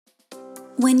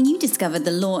When you discovered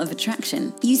the law of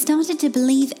attraction, you started to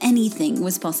believe anything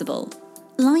was possible.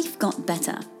 Life got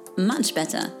better, much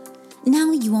better.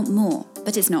 Now you want more,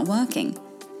 but it's not working.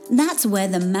 That's where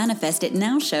the Manifest It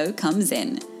Now show comes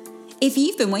in. If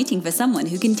you've been waiting for someone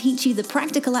who can teach you the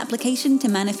practical application to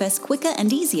manifest quicker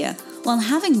and easier while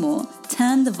having more,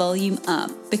 turn the volume up,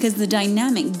 because the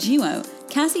dynamic duo,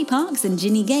 Cassie Parks and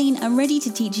Ginny Gain, are ready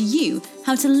to teach you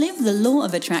how to live the law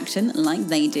of attraction like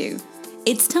they do.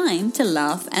 It's time to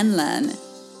laugh and learn.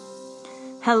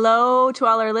 Hello to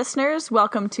all our listeners.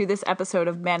 Welcome to this episode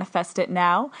of Manifest It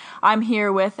Now. I'm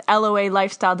here with LOA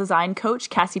Lifestyle Design Coach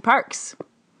Cassie Parks.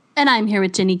 And I'm here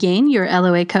with Ginny Gain, your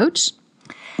LOA coach.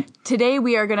 Today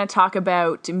we are going to talk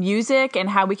about music and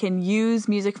how we can use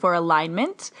music for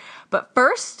alignment. But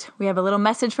first, we have a little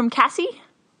message from Cassie.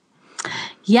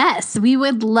 Yes, we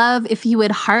would love if you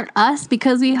would heart us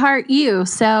because we heart you.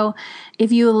 So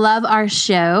if you love our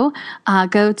show,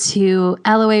 go to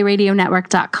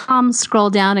loaradionetwork.com,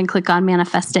 scroll down and click on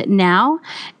Manifest It Now.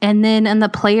 And then in the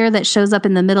player that shows up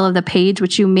in the middle of the page,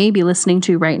 which you may be listening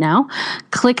to right now,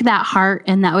 click that heart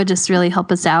and that would just really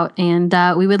help us out. And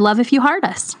we would love if you heart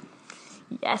us.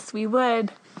 Yes, we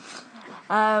would.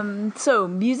 So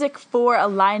music for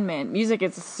alignment. Music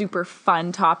is a super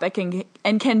fun topic and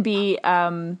can be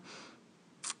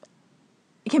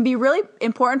it can be really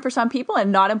important for some people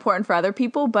and not important for other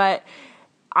people, but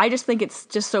I just think it's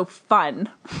just so fun.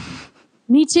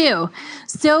 Me too.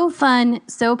 So fun,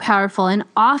 so powerful, and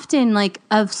often like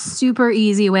a super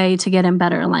easy way to get in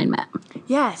better alignment.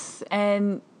 Yes,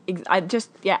 and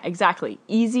exactly.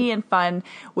 Easy and fun,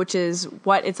 which is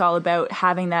what it's all about,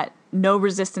 having that no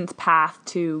resistance path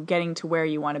to getting to where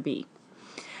you want to be.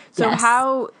 So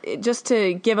yes. Just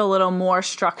to give a little more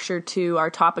structure to our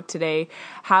topic today,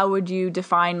 how would you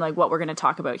define like what we're going to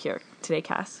talk about here today,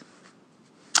 Cass?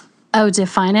 Oh,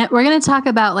 define it. We're going to talk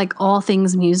about like all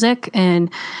things music and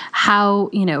how,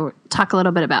 talk a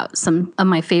little bit about some of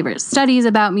my favorite studies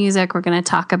about music. We're going to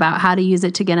talk about how to use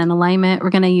it to get in alignment. We're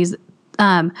going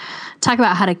to talk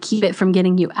about how to keep it from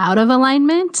getting you out of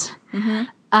alignment. Mm-hmm.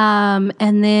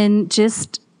 And then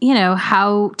just,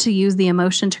 how to use the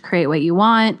emotion to create what you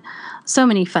want. So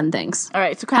many fun things. All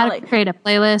right. So how to create a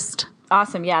playlist.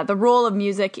 Awesome. Yeah. The role of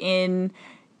music in,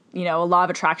 a law of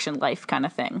attraction life kind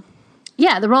of thing.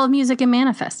 Yeah. The role of music in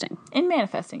manifesting. In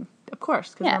manifesting, of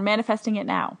course, because we're manifesting it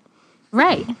now.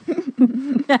 Right.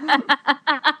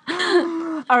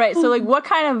 All right. So like what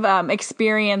kind of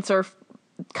experience or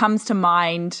comes to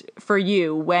mind for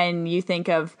you when you think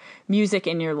of music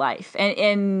in your life and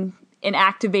in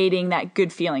activating that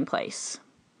good feeling place?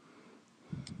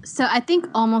 So I think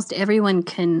almost everyone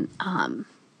can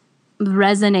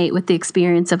resonate with the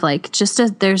experience of like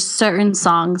there's certain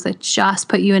songs that just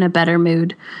put you in a better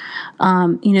mood.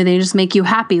 They just make you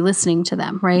happy listening to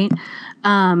them, right?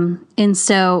 And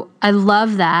so I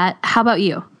love that. How about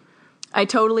you? I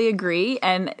totally agree.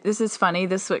 And this is funny.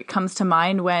 This is what comes to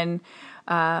mind when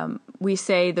we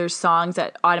say there's songs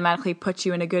that automatically put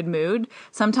you in a good mood.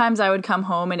 Sometimes I would come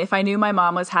home, and if I knew my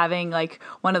mom was having like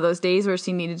one of those days where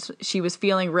she was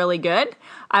feeling really good,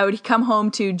 I would come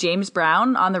home to James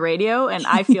Brown on the radio, and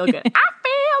I feel good. I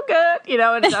feel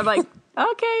good, and I'm like,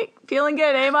 okay, feeling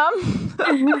good, eh, Mom?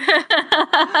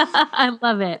 I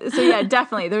love it. So yeah,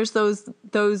 definitely. There's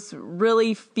those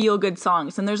really feel good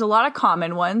songs, and there's a lot of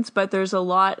common ones, but there's a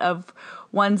lot of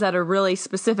ones that are really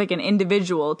specific and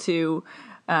individual to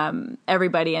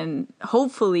everybody. And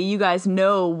hopefully you guys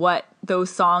know what those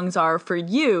songs are for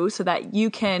you so that you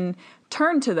can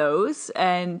turn to those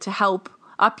and to help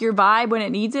up your vibe when it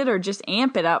needs it or just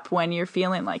amp it up when you're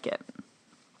feeling like it.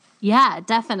 Yeah,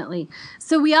 definitely.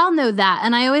 So we all know that.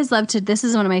 And I always love this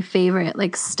is one of my favorite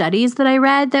like studies that I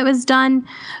read that was done,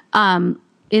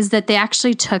 is that they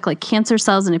actually took like cancer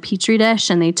cells in a petri dish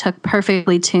and they took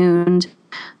perfectly tuned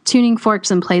tuning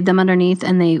forks and played them underneath,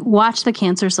 and they watched the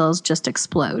cancer cells just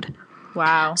explode.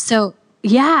 Wow. So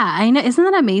yeah, I know. Isn't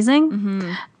that amazing?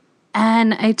 Mm-hmm.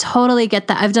 And I totally get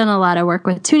that. I've done a lot of work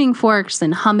with tuning forks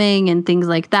and humming and things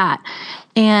like that.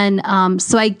 And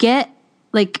so I get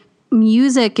like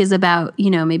music is about,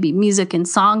 maybe music and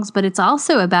songs, but it's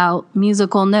also about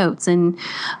musical notes and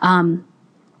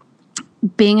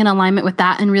being in alignment with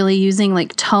that and really using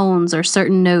like tones or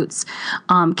certain notes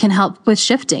can help with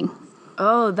shifting.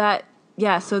 Oh,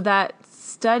 so that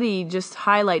study just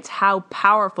highlights how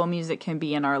powerful music can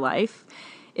be in our life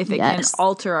if it can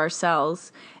alter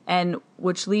ourselves, and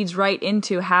which leads right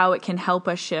into how it can help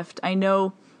us shift. I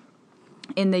know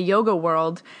in the yoga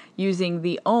world, using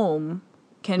the Om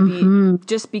can be,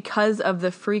 just because of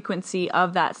the frequency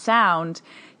of that sound,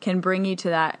 can bring you to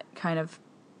that kind of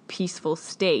peaceful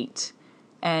state.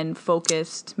 and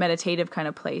focused meditative kind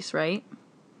of place, right?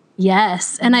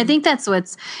 Yes. And I think that's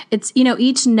it's,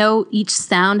 each note, each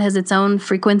sound has its own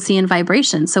frequency and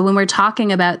vibration. So when we're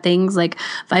talking about things like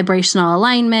vibrational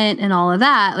alignment and all of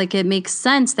that, like it makes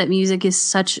sense that music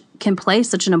can play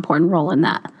such an important role in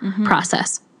that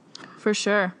process. For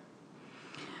sure.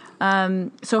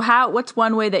 So what's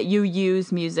one way that you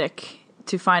use music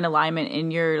to find alignment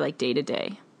in your like day to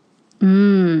day?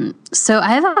 So I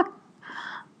have a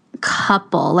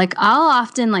couple. Like I'll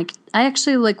often I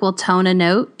actually will tone a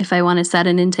note if I want to set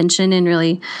an intention and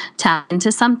really tap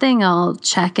into something. I'll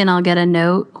check and I'll get a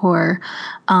note or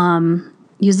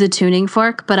use the tuning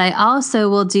fork. But I also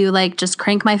will do just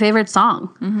crank my favorite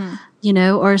song,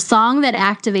 or a song that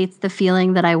activates the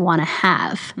feeling that I want to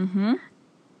have.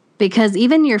 Because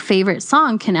even your favorite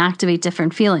song can activate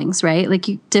different feelings, right?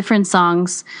 Different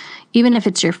songs, even if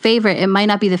it's your favorite, it might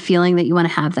not be the feeling that you want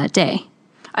to have that day.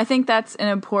 I think that's an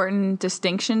important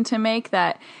distinction to make,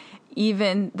 that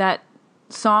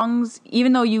songs,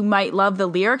 even though you might love the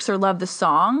lyrics or love the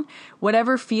song,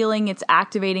 whatever feeling it's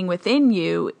activating within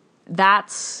you,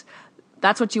 that's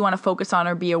what you want to focus on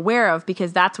or be aware of,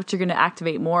 because that's what you're going to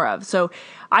activate more of. So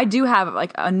I do have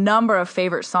a number of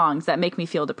favorite songs that make me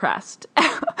feel depressed.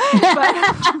 But,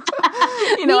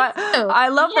 I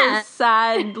love those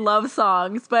sad love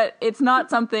songs, but it's not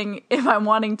something, if I'm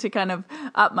wanting to kind of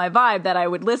up my vibe, that I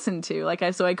would listen to.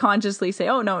 So I consciously say,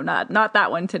 oh no, not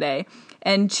that one today,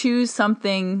 and choose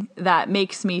something that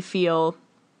makes me feel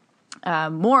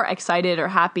more excited or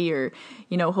happy or,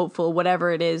 hopeful,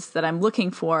 whatever it is that I'm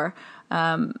looking for.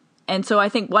 And so I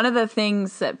think one of the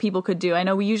things that people could do, I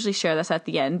know we usually share this at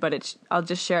the end, but I'll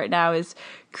just share it now, is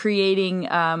creating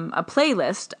a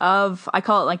playlist of, I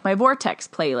call it my Vortex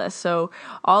playlist. So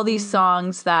all these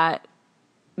songs that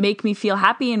make me feel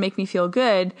happy and make me feel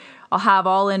good, I'll have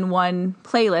all in one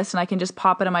playlist, and I can just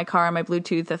pop it in my car on my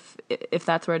Bluetooth if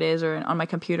that's where it is, or on my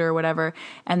computer or whatever.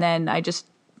 And then I just,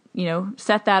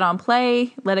 set that on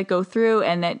play, let it go through,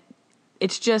 and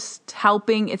it's just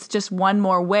helping. It's just one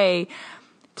more way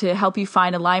to help you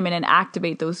find alignment and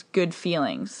activate those good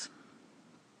feelings.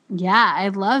 Yeah, I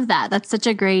love that. That's such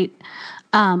a great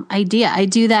idea. I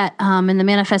do that in the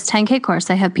Manifest 10K course.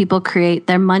 I have people create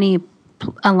their money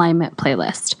alignment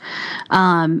playlist.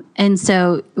 And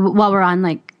so while we're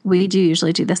on, we do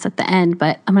usually do this at the end,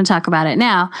 but I'm going to talk about it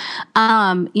now.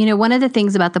 One of the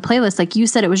things about the playlist, like you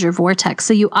said, it was your vortex.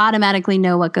 So you automatically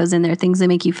know what goes in there, things that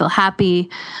make you feel happy.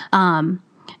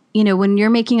 When you're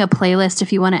making a playlist,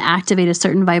 if you want to activate a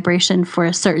certain vibration for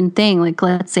a certain thing, like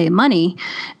let's say money,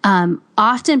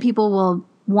 often people will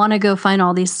want to go find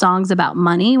all these songs about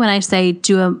money when I say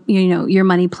do your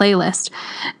money playlist.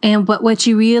 And what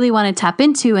you really want to tap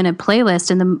into in a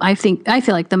playlist, and I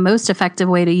feel like the most effective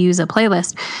way to use a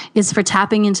playlist is for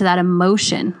tapping into that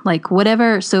emotion,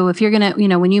 whatever. So if you're going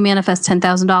to, when you manifest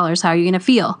 $10,000, how are you going to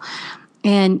feel?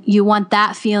 And you want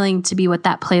that feeling to be what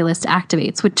that playlist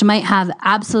activates, which might have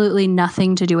absolutely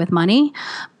nothing to do with money,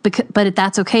 but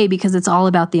that's okay because it's all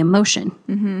about the emotion.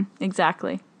 Mm-hmm.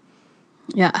 Exactly.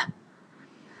 Yeah.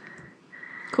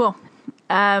 Cool.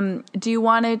 Do you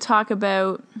want to talk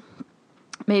about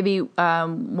maybe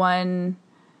one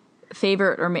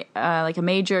favorite or a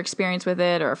major experience with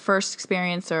it, or a first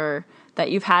experience or that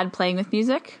you've had playing with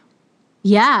music?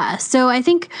 Yeah. So I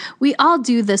think we all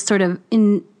do this sort of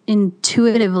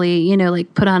intuitively,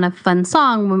 put on a fun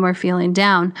song when we're feeling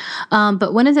down.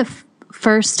 But one of the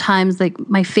first times,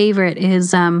 my favorite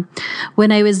is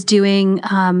when I was doing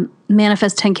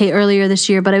Manifest 10K earlier this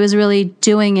year, but I was really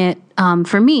doing it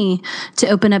for me to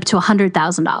open up to $100,000.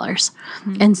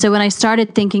 Mm-hmm. And so when I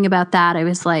started thinking about that, I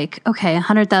was like, okay,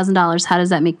 $100,000, how does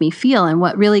that make me feel? And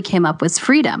what really came up was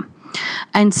freedom.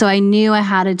 And so I knew I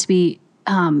had to be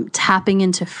tapping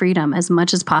into freedom as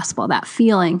much as possible, that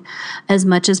feeling as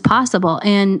much as possible.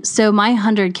 And so my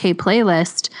 100K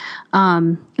playlist,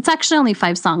 it's actually only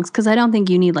 5 songs because I don't think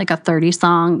you need a 30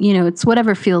 song, it's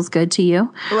whatever feels good to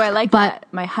you. Oh, I like that.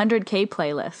 My 100K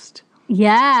playlist.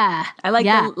 Yeah. I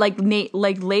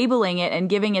like labeling it and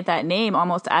giving it that name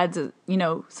almost adds,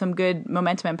 some good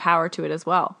momentum and power to it as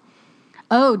well.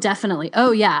 Oh, definitely.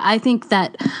 Oh, yeah. I think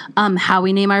that how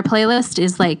we name our playlist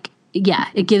is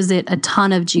it gives it a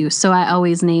ton of juice. So I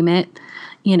always name it,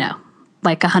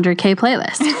 100K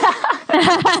playlist.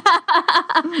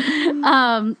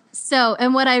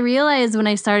 And what I realized when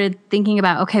I started thinking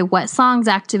about, okay, what songs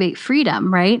activate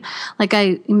freedom, right? Like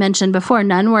I mentioned before,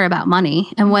 none were about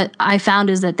money. And what I found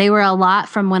is that they were a lot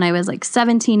from when I was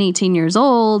 17, 18 years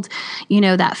old,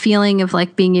 that feeling of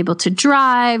being able to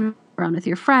drive around with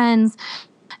your friends,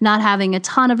 not having a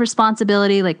ton of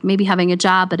responsibility, maybe having a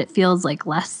job, but it feels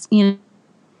less,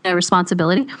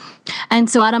 responsibility. And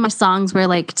so a lot of my songs were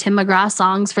like Tim McGraw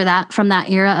songs from that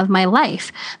era of my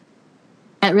life.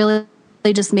 It really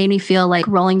just made me feel like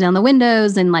rolling down the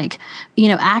windows and like,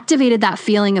 activated that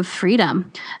feeling of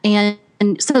freedom. And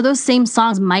so those same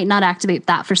songs might not activate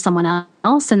that for someone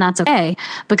else, and that's okay,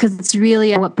 because it's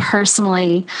really what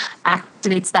personally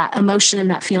activates that emotion and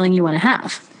that feeling you want to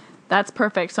have. That's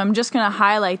perfect. So I'm just going to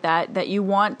highlight that you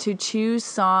want to choose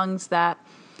songs that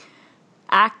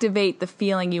activate the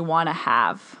feeling you want to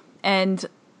have. And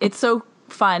it's so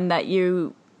fun that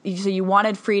you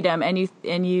wanted freedom, and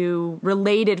you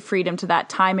related freedom to that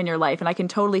time in your life. And I can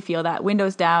totally feel that.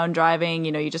 Windows down, driving,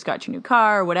 you just got your new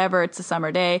car or whatever. It's a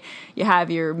summer day. You have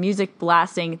your music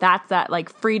blasting. That's that like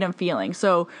freedom feeling.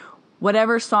 So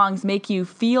whatever songs make you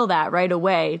feel that right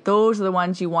away, those are the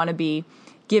ones you want to be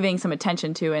giving some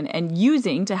attention to and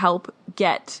using to help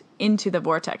get into the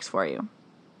vortex for you.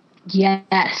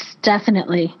 Yes,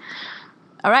 definitely.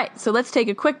 All right. So let's take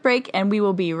a quick break and we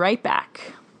will be right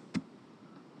back.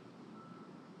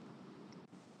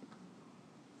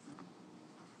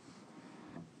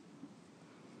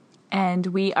 And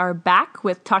we are back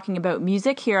with talking about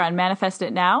music here on Manifest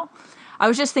It Now. I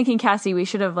was just thinking, Cassie, I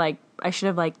should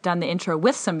have done the intro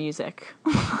with some music.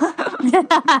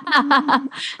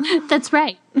 That's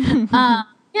right.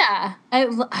 Yeah,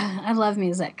 I love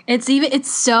music. It's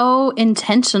so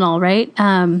intentional, right?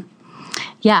 I'm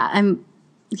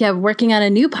working on a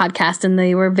new podcast, and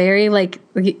they were very like,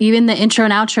 even the intro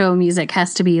and outro music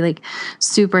has to be like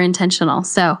super intentional.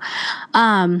 So,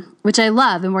 which I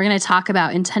love, and we're going to talk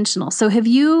about intentional. So have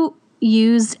you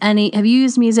used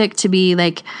music to be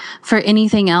like for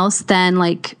anything else than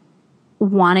like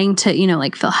wanting to,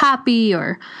 like feel happy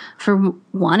or for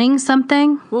wanting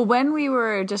something? Well, when we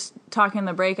were just talking in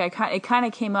the break, it kind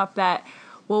of came up that,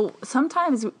 well,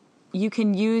 sometimes you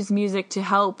can use music to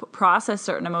help process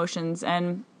certain emotions,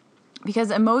 and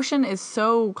because emotion is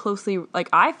so closely, like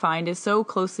I find, is so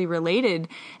closely related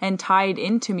and tied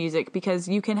into music, because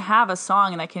you can have a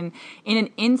song that can in an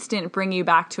instant bring you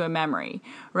back to a memory,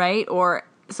 right? Or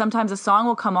sometimes a song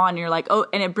will come on and you're like, oh,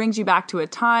 and it brings you back to a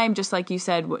time, just like you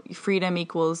said, freedom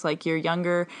equals like your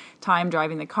younger time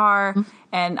driving the car. Mm-hmm.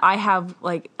 And I have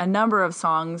like a number of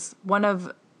songs, one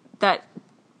of that,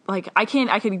 like I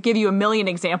could give you a million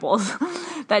examples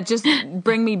that just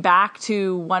bring me back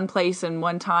to one place and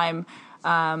one time.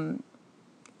 And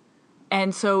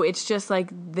so it's just like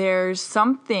there's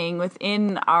something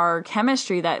within our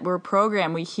chemistry that we're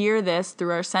programmed. We hear this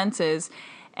through our senses,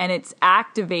 and it's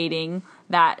activating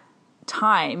that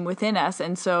time within us.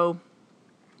 And so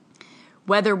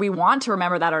whether we want to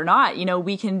remember that or not,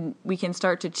 we can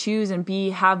start to choose and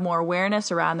have more awareness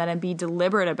around that and be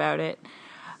deliberate about it.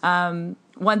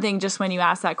 One thing, just when you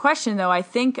ask that question, though, I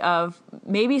think of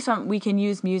maybe we can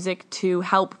use music to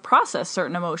help process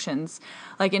certain emotions.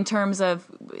 Like in terms of,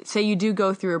 say you do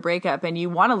go through a breakup and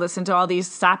you want to listen to all these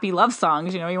sappy love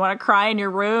songs, you want to cry in your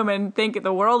room and think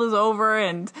the world is over,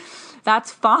 and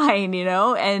that's fine,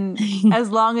 and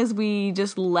as long as we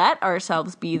just let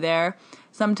ourselves be there,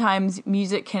 sometimes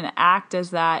music can act as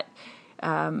that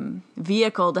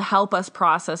vehicle to help us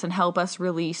process and help us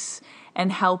release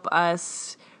and help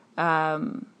us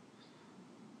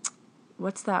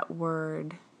what's that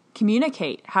word?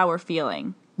 Communicate how we're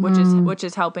feeling, which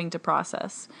is helping to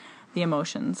process the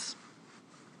emotions.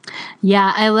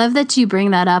 Yeah, I love that you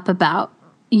bring that up about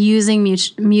using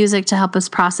music to help us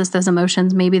process those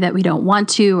emotions, maybe that we don't want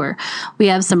to, or we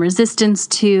have some resistance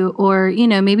to, or,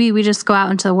 maybe we just go out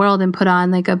into the world and put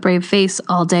on like a brave face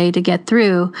all day to get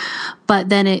through. But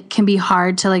then it can be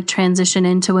hard to like transition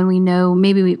into when we know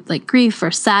maybe we like grief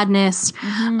or sadness,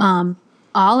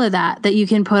 all of that you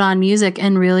can put on music,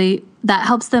 and really that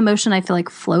helps the emotion, I feel like,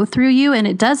 flow through you, and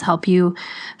it does help you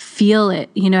feel it.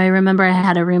 I remember I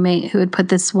had a roommate who would put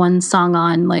this one song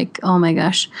on, like, oh my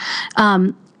gosh,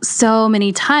 so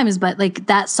many times, but like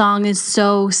that song is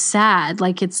so sad,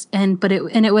 like it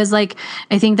was like,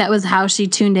 I think that was how she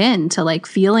tuned in to like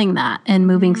feeling that and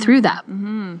moving through that.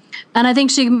 Mm-hmm. And I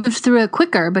think she moved through it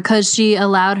quicker because she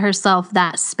allowed herself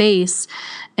that space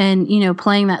and,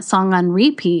 playing that song on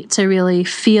repeat to really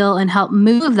feel and help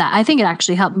move that. I think it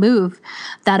actually helped move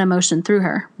that emotion through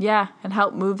her. Yeah. And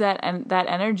help move that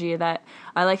energy. That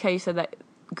I like how you said that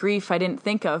grief I didn't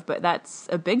think of, but that's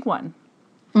a big one.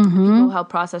 Mm-hmm. People help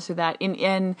process through that.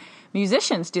 And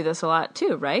musicians do this a lot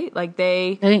too, right? Like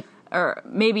or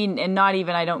maybe, and not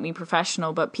even, I don't mean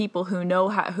professional, but people who know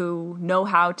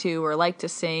how to or like to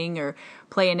sing or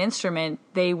play an instrument,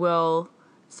 they will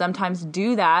sometimes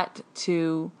do that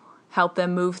to help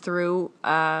them move through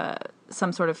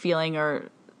some sort of feeling or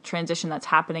transition that's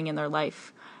happening in their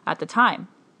life at the time.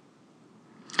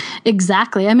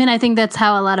 Exactly. I mean, I think that's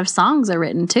how a lot of songs are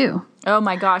written too. Oh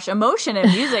my gosh, emotion in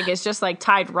music is just like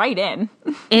tied right in.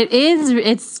 It is.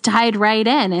 It's tied right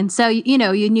in, and so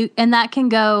and that can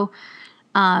go,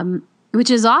 which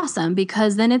is awesome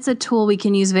because then it's a tool we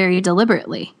can use very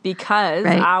deliberately. Because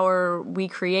right? we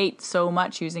create so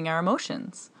much using our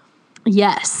emotions.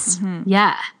 Yes.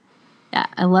 Yeah. Yeah.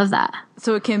 I love that.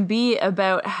 So it can be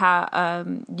about how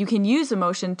you can use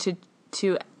emotion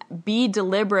to be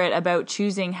deliberate about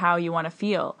choosing how you want to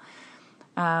feel.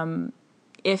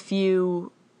 If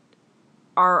you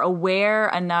are aware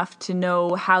enough to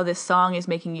know how this song is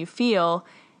making you feel,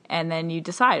 and then you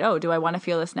decide, oh, do I want to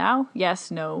feel this now? Yes,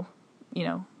 no,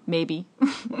 maybe.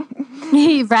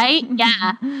 Right?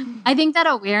 Yeah. I think that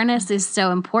awareness is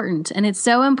so important. And it's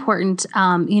so important.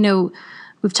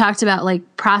 We've talked about like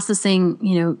processing,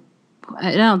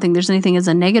 I don't think there's anything as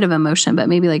a negative emotion, but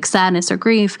maybe like sadness or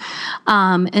grief.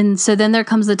 And so then there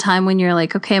comes the time when you're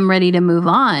like, okay, I'm ready to move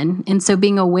on. And so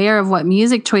being aware of what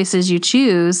music choices you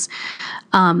choose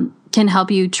can help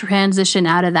you transition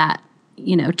out of that,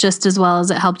 just as well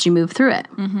as it helped you move through it.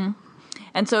 Mm-hmm.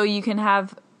 And so you can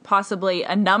have possibly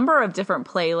a number of different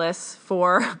playlists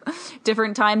for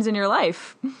different times in your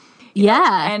life.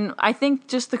 Yeah. And I think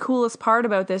just the coolest part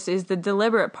about this is the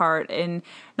deliberate part, and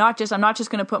I'm not just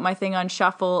going to put my thing on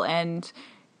shuffle and,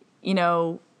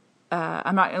 I'm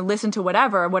not going to listen to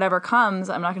whatever comes.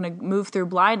 I'm not going to move through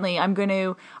blindly.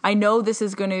 I know this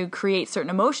is going to create certain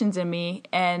emotions in me,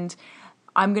 and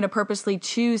I'm going to purposely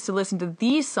choose to listen to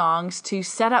these songs to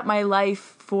set up my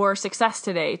life for success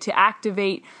today, to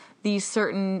activate these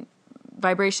certain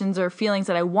vibrations or feelings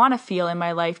that I want to feel in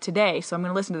my life today. So I'm going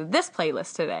to listen to this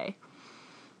playlist today.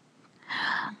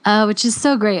 Which is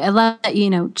so great. I love that,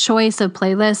 choice of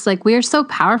playlists. Like we are so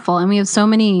powerful and we have so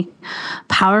many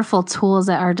powerful tools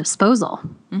at our disposal.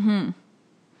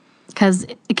 Because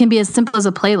it can be as simple as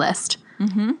a playlist.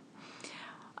 Mm-hmm.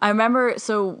 I remember,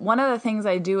 so one of the things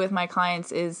I do with my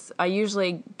clients is I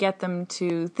usually get them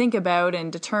to think about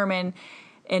and determine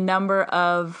a number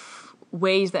of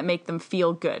ways that make them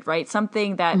feel good, right?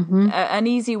 Something that an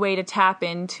easy way to tap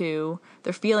into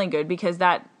they're feeling good, because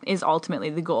that is ultimately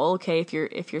the goal. Okay,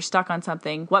 if you're stuck on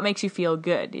something, what makes you feel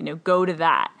good? Go to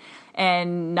that.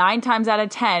 And 9 times out of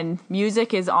 10,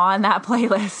 music is on that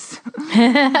playlist.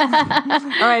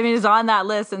 Is on that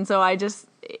list. And so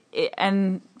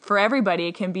and for everybody,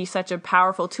 it can be such a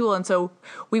powerful tool. And so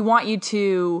we want you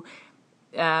to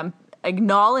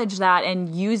acknowledge that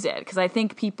and use it, because I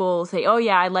think people say, oh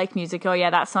yeah, I like music, oh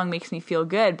yeah, that song makes me feel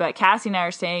good, but Cassie and I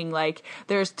are saying like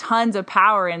there's tons of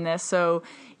power in this, so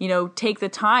take the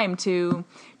time to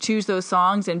choose those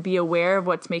songs and be aware of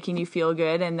what's making you feel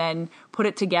good, and then put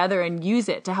it together and use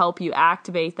it to help you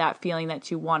activate that feeling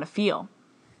that you want to feel.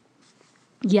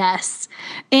 Yes.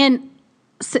 And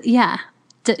so, yeah,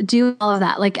 do all of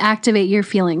that, like activate your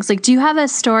feelings. Like, do you have a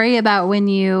story about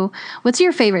what's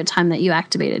your favorite time that you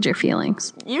activated your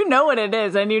feelings? You know what it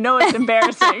is, and it's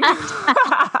embarrassing.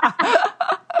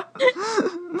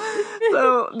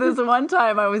 So this one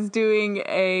time I was doing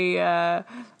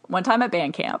one time at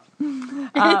band camp.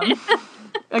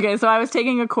 Okay, so I was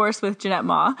taking a course with Jeanette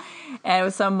Ma, and it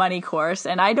was some money course,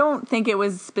 and I don't think it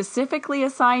was specifically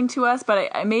assigned to us,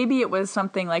 but maybe it was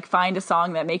something like find a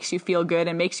song that makes you feel good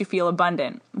and makes you feel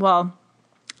abundant. Well,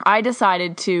 I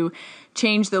decided to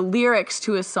change the lyrics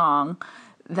to a song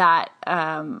that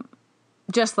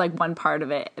just like one part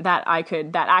of it that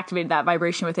activated that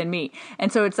vibration within me. And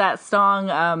so it's that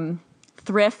song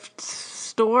Thrift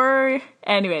Store.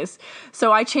 Anyways,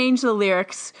 so I changed the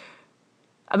lyrics.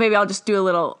 Maybe I'll do a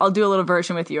little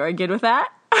version with you. Are you good with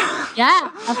that? Yeah,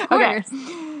 of course.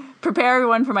 Okay. Prepare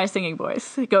everyone for my singing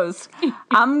voice. It goes,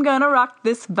 I'm gonna rock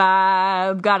this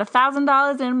vibe. Got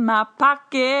 $1,000 in my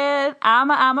pocket.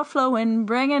 I'm a flowing,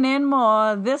 bringing in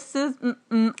more. This is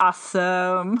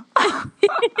awesome. I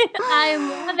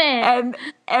love it. And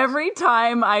every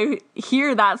time I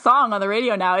hear that song on the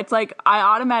radio now, it's like I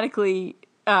automatically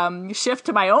shift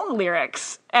to my own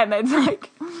lyrics, and it's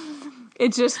like.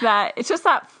 It's just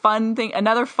that fun thing,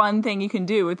 another fun thing you can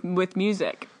do with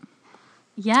music.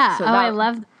 Yeah. So I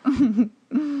love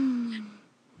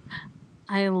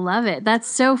I love it. That's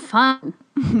so fun.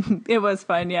 It was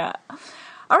fun, yeah.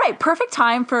 All right, perfect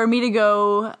time for me to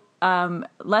go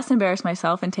less embarrass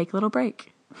myself and take a little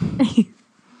break.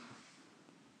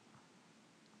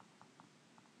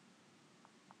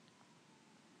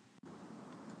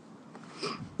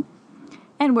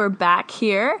 And we're back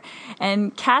here,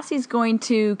 and Cassie's going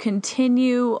to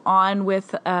continue on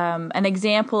with an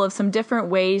example of some different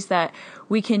ways that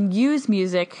we can use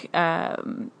music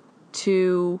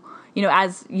to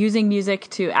as using music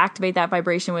to activate that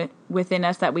vibration within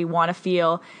us that we want to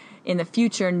feel in the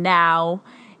future now,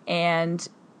 and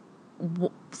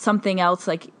something else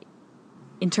like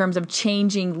in terms of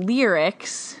changing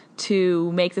lyrics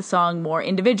to make the song more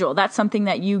individual. That's something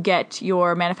that you get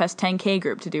your Manifest 10K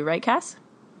group to do, right, Cass?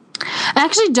 I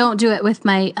actually don't do it with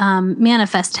my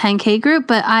Manifest 10K group,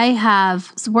 but I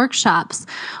have workshops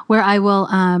where I will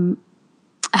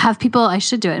have people, I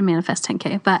should do it in Manifest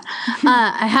 10K, but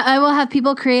I will have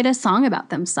people create a song about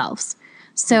themselves.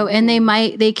 So, and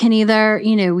they can either,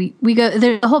 we go,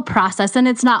 there's a whole process, and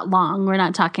it's not long. We're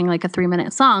not talking like a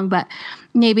 3-minute song, but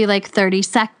maybe like 30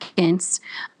 seconds.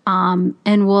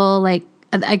 And we'll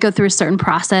I go through a certain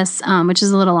process, which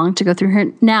is a little long to go through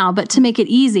here now, but to make it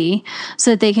easy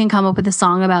so that they can come up with a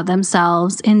song about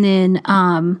themselves. And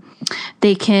then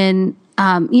they can,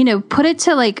 put it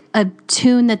to like a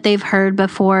tune that they've heard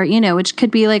before, which could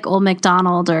be like Old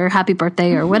MacDonald or Happy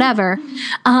Birthday or whatever.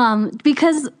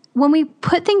 Because when we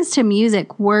put things to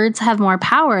music, words have more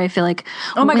power, I feel like.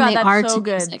 Oh my God, that's so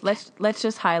good. Let's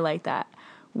just highlight that.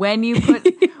 When you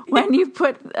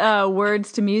put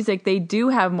words to music, they do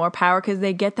have more power because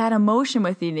they get that emotion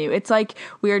within you. It's like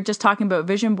we were just talking about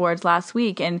vision boards last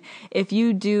week, and if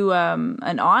you do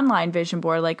an online vision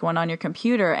board, like one on your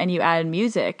computer, and you add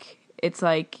music, it's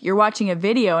like you're watching a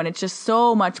video, and it's just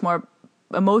so much more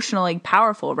emotionally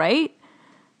powerful, right?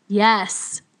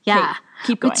 Yes. Yeah. Okay,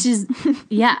 keep going. Which is,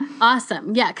 yeah,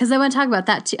 awesome. Yeah, because I want to talk about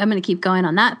that too. I'm going to keep going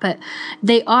on that, but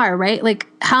they are, right? Like,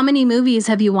 how many movies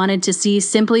have you wanted to see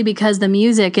simply because the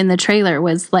music in the trailer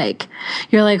was like,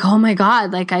 you're like, oh my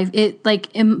God, like it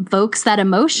invokes that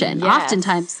emotion. Yes.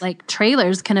 Oftentimes, like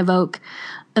trailers can evoke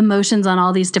emotions on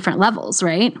all these different levels,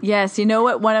 right? Yes. You know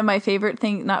what? One of my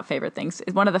not favorite things,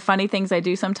 one of the funny things I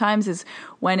do sometimes is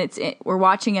when we're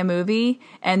watching a movie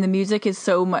and the music is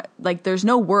so much, like there's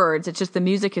no words. It's just the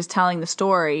music is telling the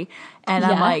story. And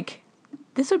I'm like,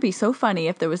 this would be so funny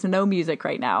if there was no music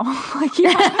right now. Like,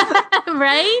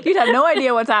 right? You'd have no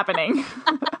idea what's happening.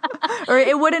 Or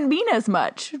it wouldn't mean as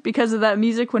much because of that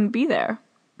music wouldn't be there.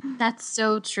 That's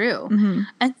so true. Mm-hmm.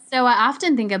 And so I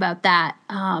often think about that,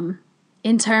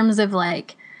 in terms of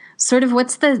like sort of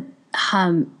what's the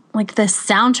like the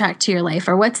soundtrack to your life,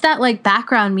 or what's that like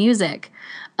background music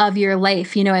of your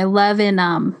life. I love in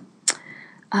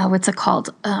what's it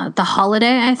called, The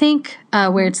Holiday, I think,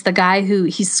 where it's the guy who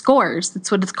he scores.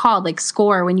 That's what it's called, like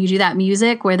score, when you do that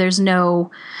music where there's no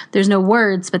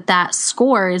words, but that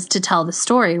score is to tell the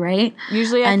story, right?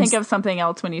 Usually I think of something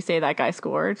else when you say that guy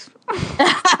scored.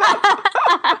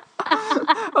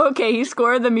 Okay, he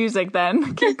scored the music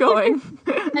then. Keep going.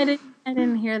 I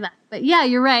didn't hear that. But yeah,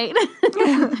 you're right.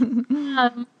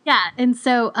 Yeah. And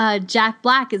so Jack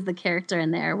Black is the character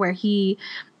in there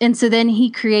so then he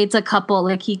creates a couple,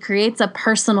 like he creates a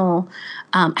personal,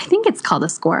 I think it's called a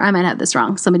score. I might have this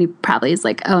wrong. Somebody probably is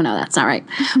like, oh no, that's not right.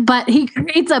 But he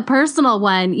creates a personal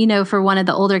one, for one of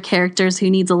the older characters who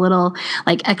needs a little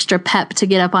like extra pep to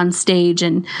get up on stage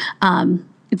and,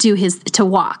 to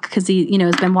walk, because he,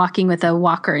 has been walking with a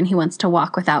walker and he wants to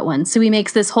walk without one. So he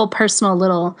makes this whole personal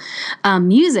little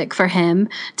music for him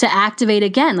to activate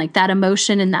again, like that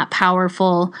emotion and that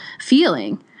powerful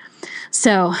feeling.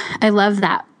 So I love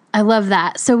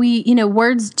that. So we,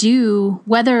 words do,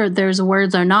 whether there's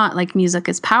words or not, like music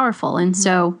is powerful. And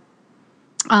so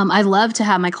I love to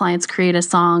have my clients create a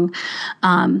song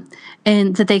and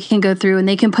that they can go through and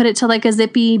they can put it to like a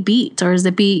zippy beat or a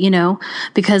zippy,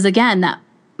 because again, that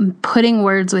putting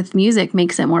words with music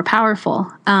makes it more powerful.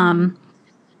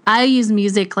 I use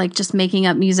music, like just making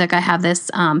up music. I have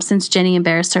this, since Jenny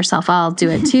embarrassed herself, I'll do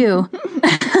it too.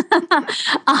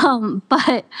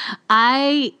 But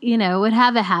I, would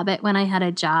have a habit when I had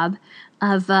a job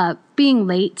of being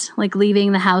late, like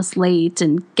leaving the house late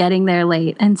and getting there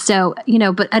late. And so,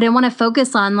 but I didn't want to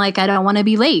focus on like, I don't want to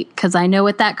be late because I know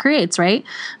what that creates, right?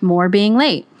 More being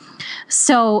late.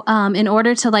 So in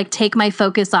order to like take my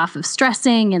focus off of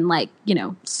stressing and like,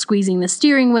 squeezing the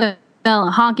steering wheel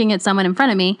and honking at someone in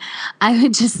front of me, I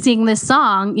would just sing this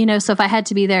song, so if I had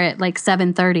to be there at like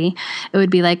 7:30, it would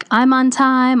be like, I'm on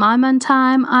time,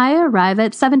 I arrive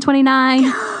at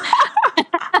 7:29.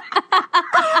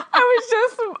 I was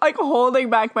just like holding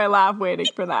back my laugh waiting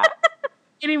for that.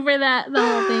 Waiting for that, the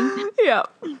whole thing. Yeah.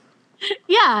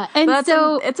 Yeah. And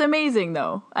it's amazing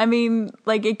though. I mean,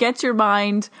 like it gets your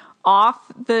mind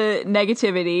off the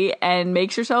negativity and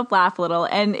makes yourself laugh a little.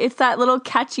 And it's that little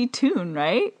catchy tune,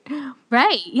 right?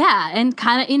 Right. Yeah. And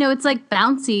kind of, it's like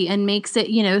bouncy and makes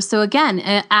it, so again,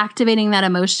 activating that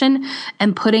emotion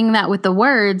and putting that with the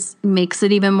words makes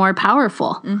it even more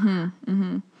powerful. Mm-hmm.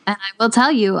 Mm-hmm. And I will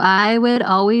tell you, I would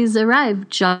always arrive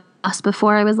just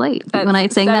before I was late when I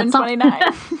sang that song.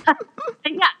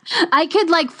 Yeah, I could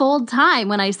like fold time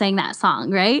when I sang that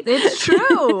song, right? It's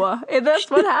true. That's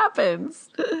what happens.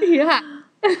 Yeah.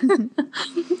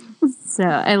 So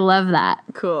I love that.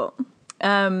 Cool.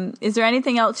 Is there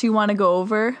anything else you want to go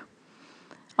over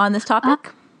on this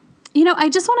topic? I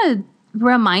just want to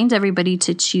remind everybody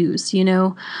to choose.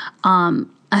 I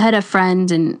had a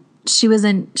friend, and she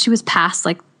was past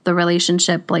like the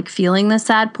relationship, like feeling the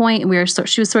sad point, and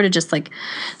she was sort of just like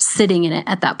sitting in it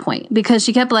at that point because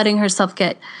she kept letting herself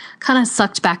get kind of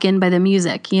sucked back in by the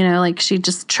music, like she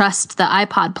just trusts the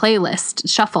iPod playlist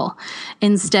shuffle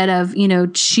instead of,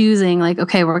 choosing like,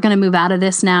 okay, we're going to move out of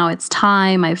this now. It's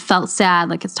time. I felt sad.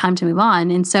 Like it's time to move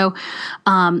on. And so,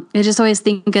 I just always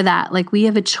think of that. Like we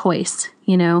have a choice,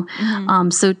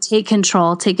 so take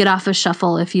control, take it off of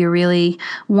shuffle. If you really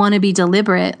want to be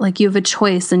deliberate, like you have a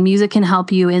choice, and music can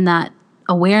help you in that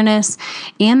awareness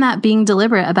and that being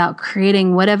deliberate about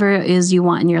creating whatever it is you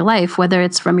want in your life, whether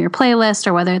it's from your playlist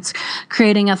or whether it's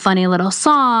creating a funny little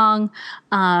song,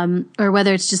 or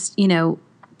whether it's just,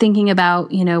 thinking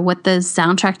about, what the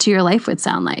soundtrack to your life would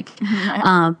sound like.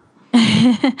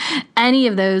 Any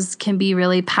of those can be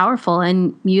really powerful,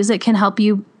 and music can help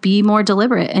you be more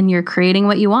deliberate, and you're creating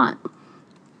what you want.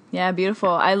 Yeah, beautiful.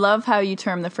 I love how you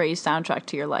term the phrase soundtrack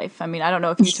to your life. I mean, I don't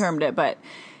know if you termed it, but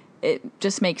it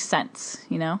just makes sense,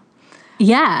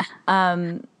 Yeah.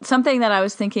 Something that I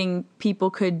was thinking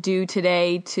people could do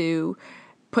today to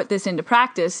put this into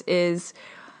practice is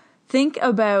think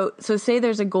about, so say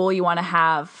there's a goal you want to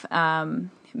have.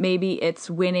 Maybe it's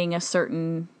winning a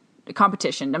certain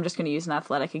competition. I'm just going to use an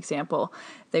athletic example.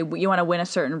 You want to win a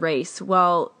certain race.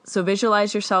 Well, so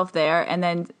visualize yourself there, and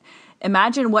then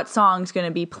imagine what song's going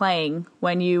to be playing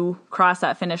when you cross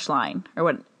that finish line,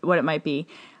 or what it might be.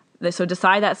 So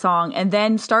decide that song, and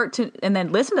then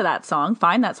listen to that song,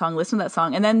 find that song, listen to that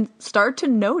song, and then start to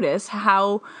notice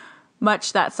how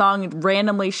much that song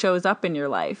randomly shows up in your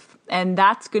life. And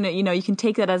that's going to, you can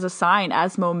take that as a sign,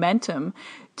 as momentum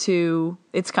to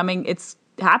it's coming, it's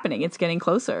happening, it's getting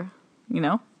closer,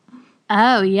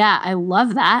 Oh, yeah. I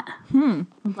love that.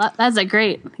 That's a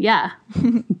great, yeah.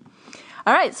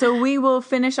 All right. So we will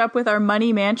finish up with our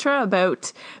money mantra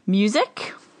about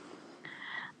music.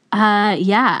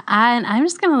 Yeah. And I'm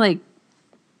just going to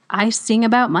I sing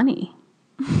about money,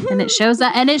 and it shows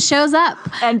up,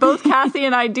 And both Kathy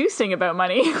and I do sing about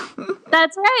money.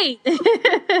 That's right.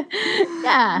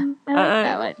 Yeah. I like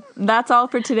that one. That's all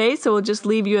for today. So we'll just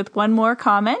leave you with one more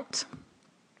comment.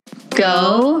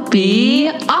 Go be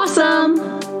awesome.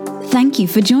 Thank you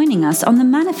for joining us on the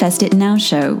Manifest It Now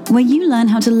show, where you learn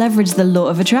how to leverage the law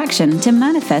of attraction to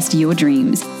manifest your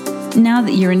dreams. Now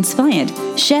that you're inspired,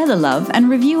 share the love and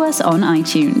review us on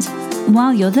iTunes.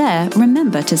 While you're there,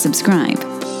 remember to subscribe.